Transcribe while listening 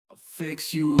I'll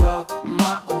fix you up,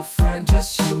 my old friend,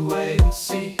 just you wait and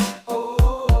see. I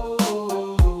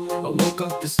woke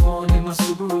up this morning, my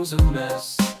Subaru's a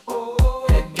mess.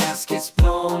 Head gasket's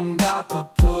blown, gotta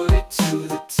put it to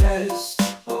the test.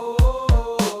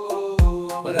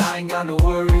 But I ain't got no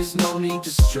worries, no need to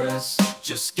stress.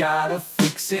 Just gotta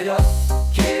fix it up,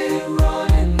 get it running.